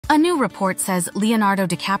A new report says Leonardo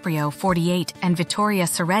DiCaprio, 48, and Vittoria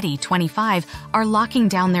Ceretti, 25, are locking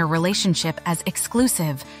down their relationship as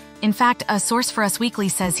exclusive. In fact, a source for Us Weekly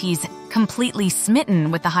says he's completely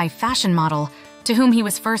smitten with the high fashion model, to whom he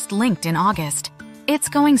was first linked in August. It's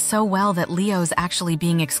going so well that Leo's actually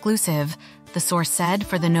being exclusive, the source said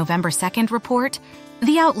for the November 2nd report.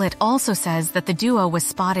 The outlet also says that the duo was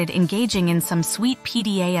spotted engaging in some sweet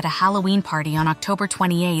PDA at a Halloween party on October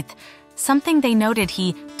 28th, something they noted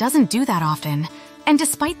he doesn't do that often. And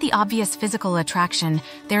despite the obvious physical attraction,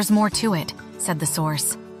 there's more to it, said the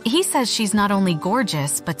source. He says she's not only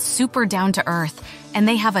gorgeous, but super down to earth, and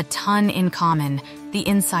they have a ton in common, the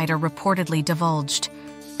insider reportedly divulged.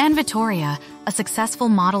 And Vittoria, a successful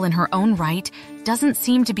model in her own right, doesn't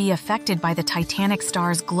seem to be affected by the Titanic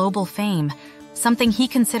star's global fame, something he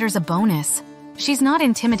considers a bonus. She's not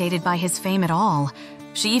intimidated by his fame at all.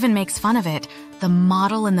 She even makes fun of it, the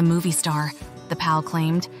model and the movie star, the pal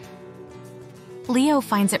claimed. Leo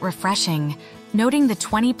finds it refreshing. Noting the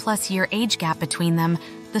 20-plus year age gap between them,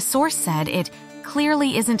 the source said it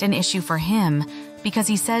clearly isn't an issue for him because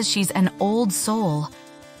he says she's an old soul.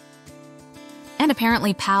 And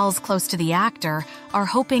apparently pals close to the actor are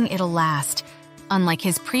hoping it'll last, unlike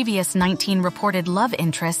his previous 19 reported love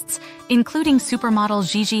interests, including supermodel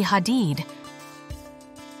Gigi Hadid.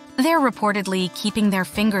 They're reportedly keeping their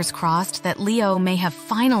fingers crossed that Leo may have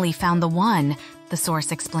finally found the one, the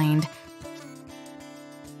source explained.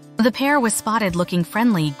 The pair was spotted looking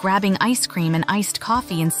friendly, grabbing ice cream and iced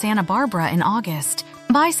coffee in Santa Barbara in August.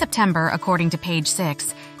 By September, according to Page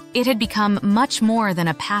 6, it had become much more than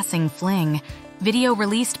a passing fling. Video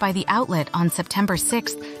released by the outlet on September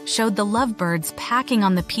 6th showed the lovebirds packing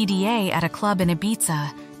on the PDA at a club in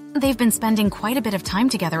Ibiza. They've been spending quite a bit of time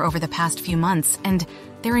together over the past few months, and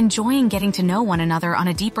they're enjoying getting to know one another on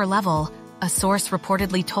a deeper level, a source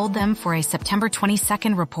reportedly told them for a September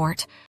 22nd report.